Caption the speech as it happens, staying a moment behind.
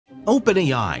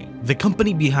OpenAI, the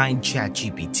company behind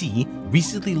ChatGPT,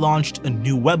 recently launched a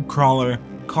new web crawler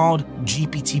called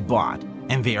GPTBot,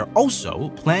 and they are also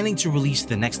planning to release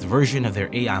the next version of their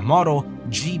AI model,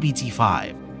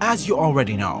 GPT-5. As you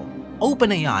already know,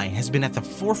 OpenAI has been at the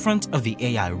forefront of the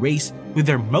AI race, with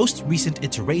their most recent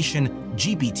iteration,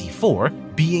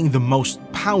 GPT-4, being the most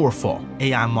powerful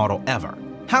AI model ever.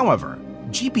 However,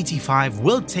 GPT-5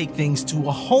 will take things to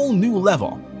a whole new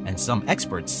level, and some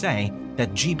experts say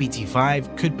that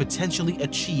GPT-5 could potentially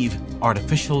achieve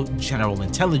Artificial General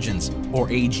Intelligence, or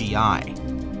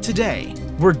AGI. Today,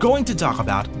 we're going to talk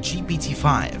about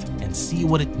GPT-5 and see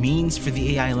what it means for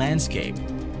the AI landscape.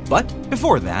 But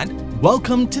before that,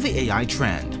 welcome to the AI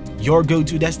Trend, your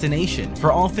go-to destination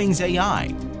for all things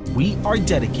AI. We are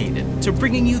dedicated to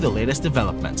bringing you the latest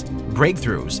developments,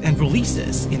 breakthroughs, and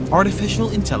releases in artificial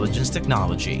intelligence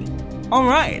technology.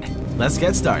 Alright, let's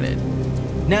get started.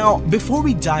 Now, before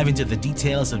we dive into the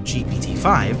details of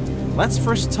GPT-5, let's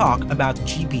first talk about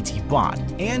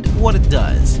GPTBot and what it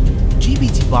does.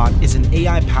 GPTBot is an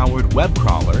AI-powered web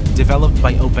crawler developed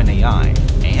by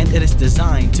OpenAI, and it is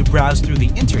designed to browse through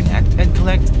the internet and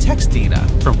collect text data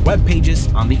from web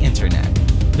pages on the internet.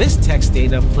 This text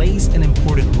data plays an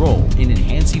important role in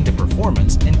enhancing the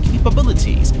performance and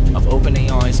capabilities of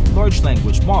OpenAI's large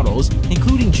language models,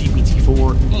 including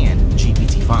GPT-4 and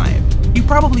GPT-5. You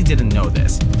probably didn't know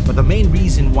this, but the main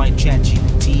reason why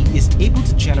ChatGPT is able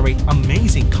to generate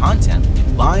amazing content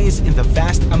lies in the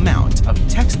vast amount of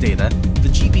text data the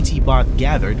GPTBot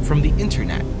gathered from the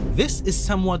internet. This is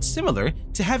somewhat similar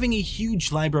to having a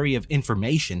huge library of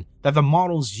information that the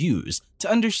models use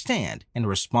to understand and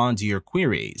respond to your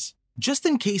queries. Just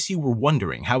in case you were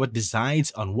wondering how it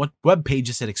decides on what web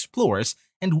pages it explores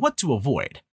and what to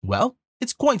avoid, well,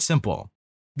 it's quite simple.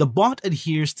 The bot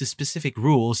adheres to specific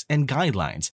rules and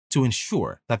guidelines to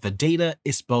ensure that the data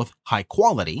is both high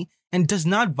quality and does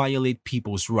not violate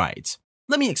people's rights.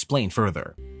 Let me explain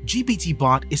further.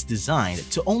 GPTBot is designed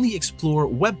to only explore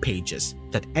web pages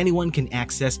that anyone can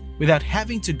access without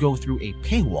having to go through a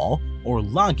paywall or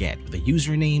log in with a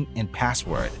username and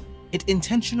password. It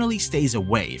intentionally stays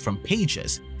away from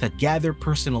pages that gather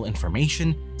personal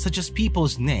information such as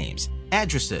people's names,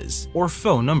 addresses, or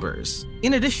phone numbers.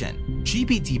 In addition,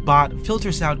 GPTBot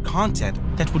filters out content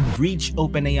that would breach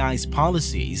OpenAI's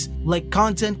policies, like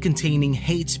content containing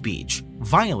hate speech,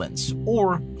 violence,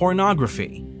 or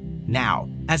pornography. Now,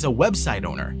 as a website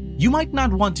owner, you might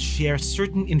not want to share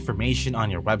certain information on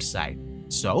your website.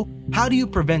 So, how do you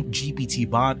prevent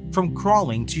GPTBot from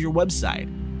crawling to your website?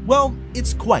 Well,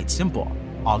 it's quite simple.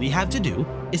 All you have to do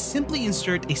is simply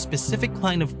insert a specific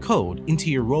line of code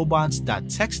into your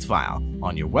robots.txt file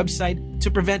on your website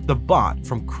to prevent the bot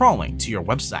from crawling to your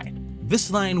website.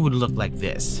 This line would look like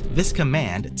this. This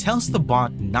command tells the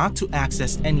bot not to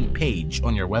access any page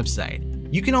on your website.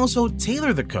 You can also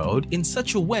tailor the code in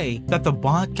such a way that the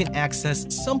bot can access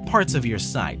some parts of your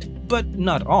site, but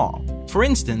not all. For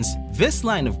instance, this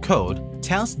line of code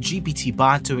tells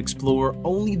GPTBot to explore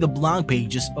only the blog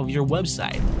pages of your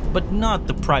website, but not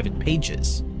the private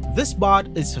pages. This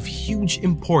bot is of huge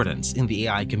importance in the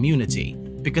AI community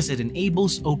because it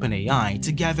enables OpenAI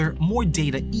to gather more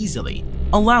data easily,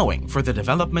 allowing for the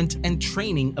development and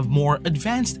training of more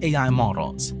advanced AI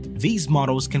models. These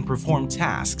models can perform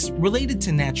tasks related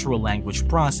to natural language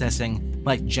processing,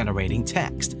 like generating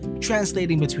text,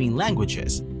 translating between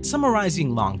languages,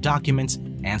 summarizing long documents,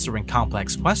 answering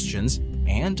complex questions,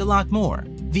 and a lot more.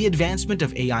 The advancement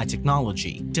of AI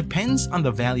technology depends on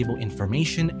the valuable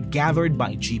information gathered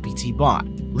by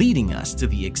GPTBot, leading us to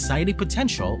the exciting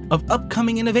potential of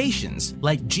upcoming innovations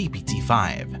like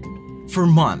GPT-5. For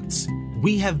months,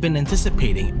 we have been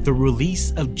anticipating the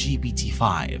release of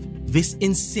GPT-5. This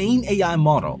insane AI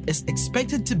model is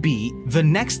expected to be the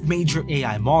next major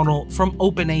AI model from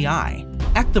OpenAI.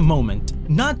 At the moment,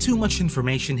 not too much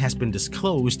information has been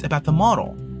disclosed about the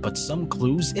model, but some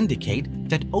clues indicate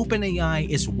that OpenAI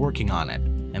is working on it,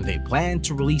 and they plan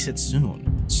to release it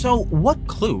soon. So what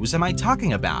clues am I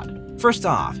talking about? First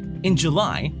off, in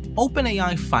July,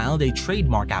 OpenAI filed a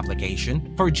trademark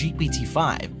application for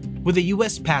GPT-5 with the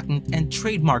U.S. Patent and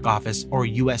Trademark Office, or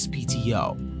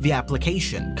USPTO. The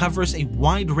application covers a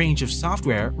wide range of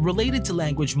software related to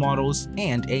language models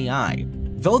and AI.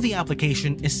 Though the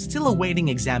application is still awaiting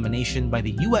examination by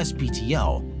the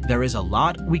USPTO, there is a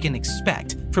lot we can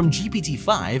expect from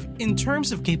GPT-5 in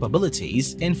terms of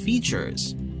capabilities and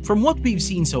features. From what we've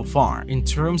seen so far in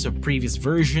terms of previous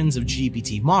versions of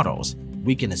GPT models,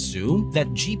 we can assume that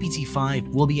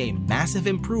GPT-5 will be a massive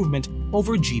improvement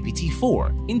over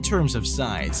GPT-4 in terms of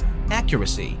size,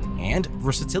 accuracy, and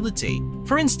versatility.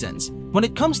 For instance, when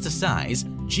it comes to size,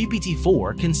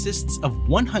 GPT-4 consists of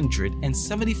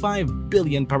 175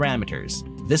 billion parameters.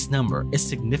 This number is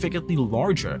significantly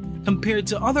larger compared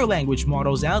to other language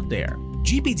models out there.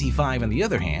 GPT-5, on the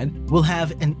other hand, will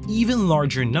have an even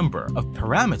larger number of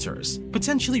parameters,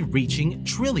 potentially reaching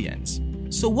trillions.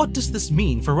 So what does this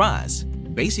mean for us?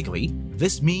 Basically,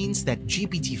 this means that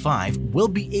GPT-5 will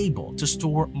be able to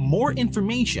store more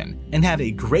information and have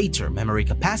a greater memory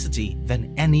capacity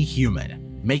than any human,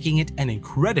 making it an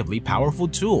incredibly powerful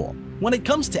tool. When it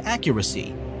comes to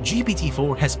accuracy,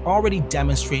 GPT-4 has already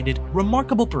demonstrated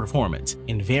remarkable performance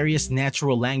in various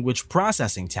natural language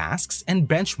processing tasks and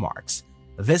benchmarks.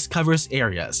 This covers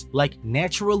areas like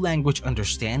natural language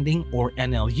understanding or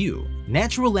NLU,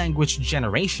 natural language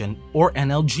generation or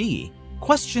NLG,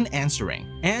 question answering,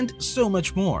 and so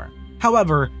much more.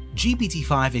 However,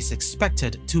 GPT-5 is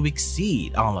expected to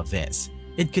exceed all of this.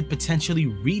 It could potentially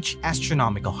reach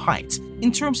astronomical heights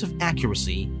in terms of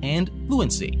accuracy and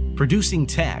fluency, producing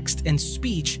text and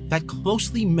speech that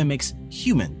closely mimics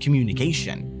human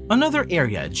communication. Another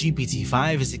area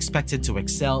GPT-5 is expected to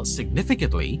excel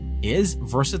significantly is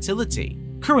versatility.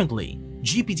 Currently,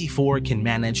 GPT-4 can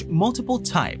manage multiple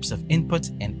types of input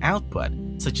and output,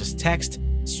 such as text,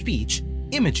 speech,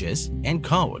 images, and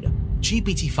code.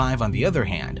 GPT-5, on the other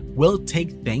hand, will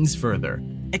take things further,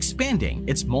 expanding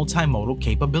its multimodal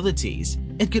capabilities.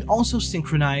 It could also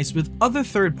synchronize with other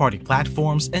third-party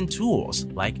platforms and tools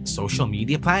like social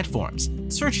media platforms,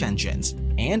 search engines,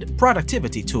 and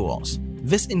productivity tools.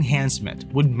 This enhancement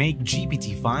would make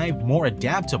GPT-5 more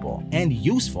adaptable and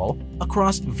useful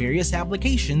across various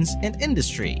applications and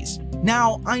industries.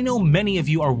 Now, I know many of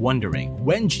you are wondering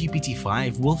when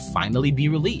GPT-5 will finally be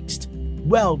released.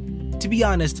 Well, to be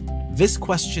honest, this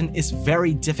question is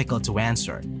very difficult to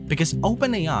answer because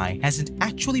OpenAI hasn't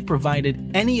actually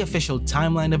provided any official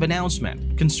timeline of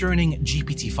announcement concerning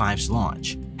GPT-5's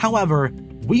launch. However,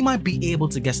 we might be able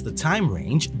to guess the time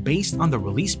range based on the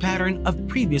release pattern of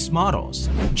previous models.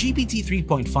 GPT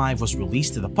 3.5 was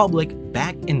released to the public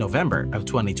back in November of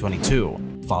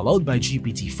 2022, followed by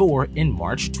GPT-4 in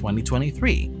March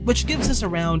 2023, which gives us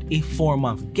around a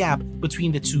 4-month gap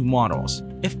between the two models.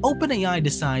 If OpenAI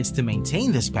decides to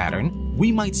maintain this pattern,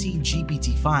 we might see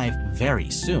GPT-5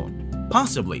 very soon,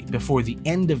 possibly before the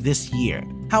end of this year.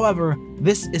 However,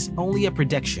 this is only a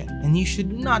prediction and you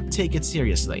should not take it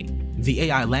seriously. The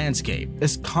AI landscape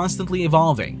is constantly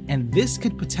evolving, and this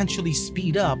could potentially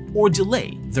speed up or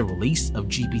delay the release of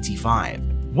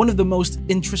GPT-5. One of the most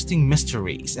interesting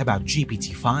mysteries about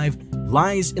GPT-5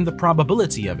 lies in the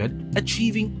probability of it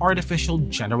achieving artificial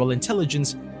general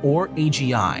intelligence or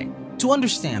AGI. To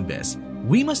understand this,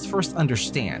 we must first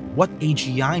understand what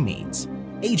AGI means.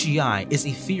 AGI is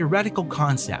a theoretical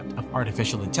concept of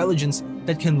artificial intelligence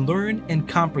that can learn and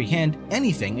comprehend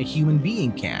anything a human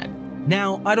being can.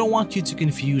 Now, I don't want you to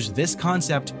confuse this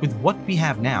concept with what we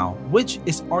have now, which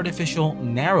is artificial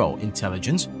narrow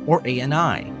intelligence or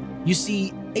ANI. You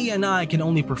see, ANI can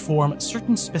only perform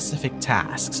certain specific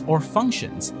tasks or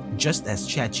functions, just as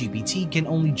ChatGPT can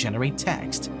only generate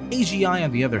text. AGI,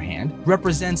 on the other hand,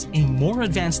 represents a more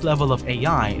advanced level of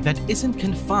AI that isn't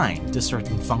confined to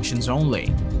certain functions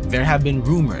only. There have been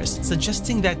rumors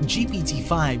suggesting that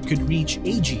GPT-5 could reach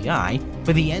AGI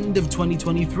by the end of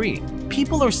 2023.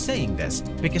 People are saying this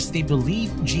because they believe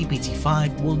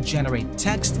GPT-5 will generate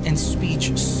text and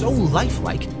speech so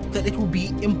lifelike that it will be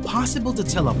impossible to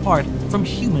tell apart from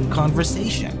human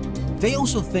conversation. They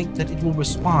also think that it will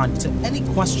respond to any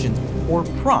question or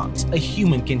prompt a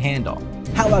human can handle.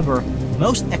 However,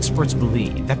 most experts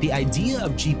believe that the idea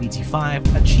of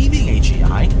GPT-5 achieving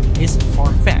AGI is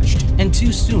far-fetched and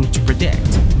too soon to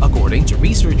predict. According to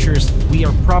researchers, we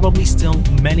are probably still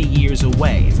many years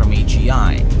away from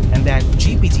AGI, and that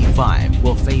GPT-5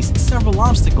 will face several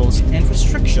obstacles and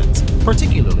restrictions,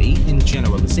 particularly in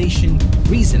generalization,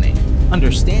 reasoning,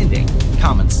 understanding,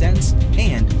 common sense,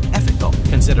 and ethical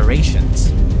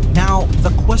considerations. Now,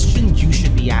 the question you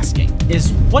should be asking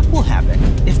is what will happen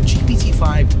if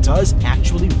GPT-5 does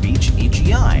actually reach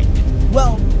AGI?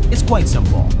 Well, it's quite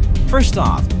simple. First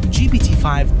off,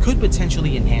 GPT-5 could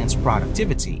potentially enhance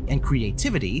productivity and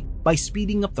creativity by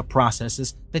speeding up the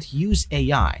processes that use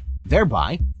AI,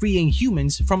 thereby freeing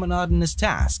humans from monotonous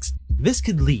tasks. This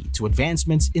could lead to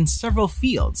advancements in several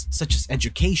fields such as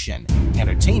education,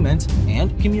 entertainment,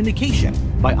 and communication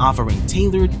by offering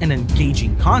tailored and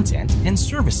engaging content and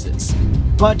services.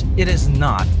 But it is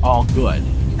not all good.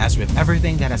 As with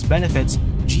everything that has benefits,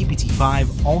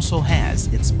 GPT-5 also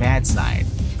has its bad side.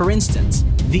 For instance,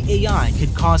 the AI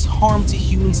could cause harm to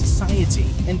human society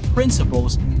and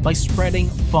principles by spreading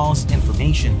false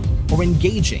information or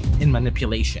engaging in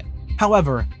manipulation.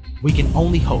 However, we can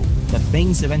only hope that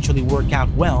things eventually work out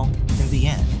well in the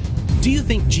end. Do you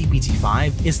think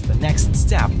GPT-5 is the next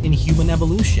step in human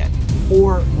evolution,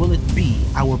 or will it be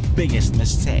our biggest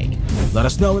mistake? Let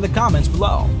us know in the comments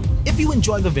below. If you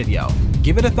enjoyed the video,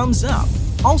 give it a thumbs up.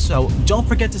 Also, don't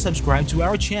forget to subscribe to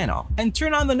our channel and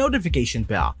turn on the notification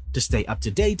bell to stay up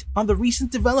to date on the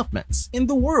recent developments in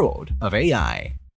the world of AI.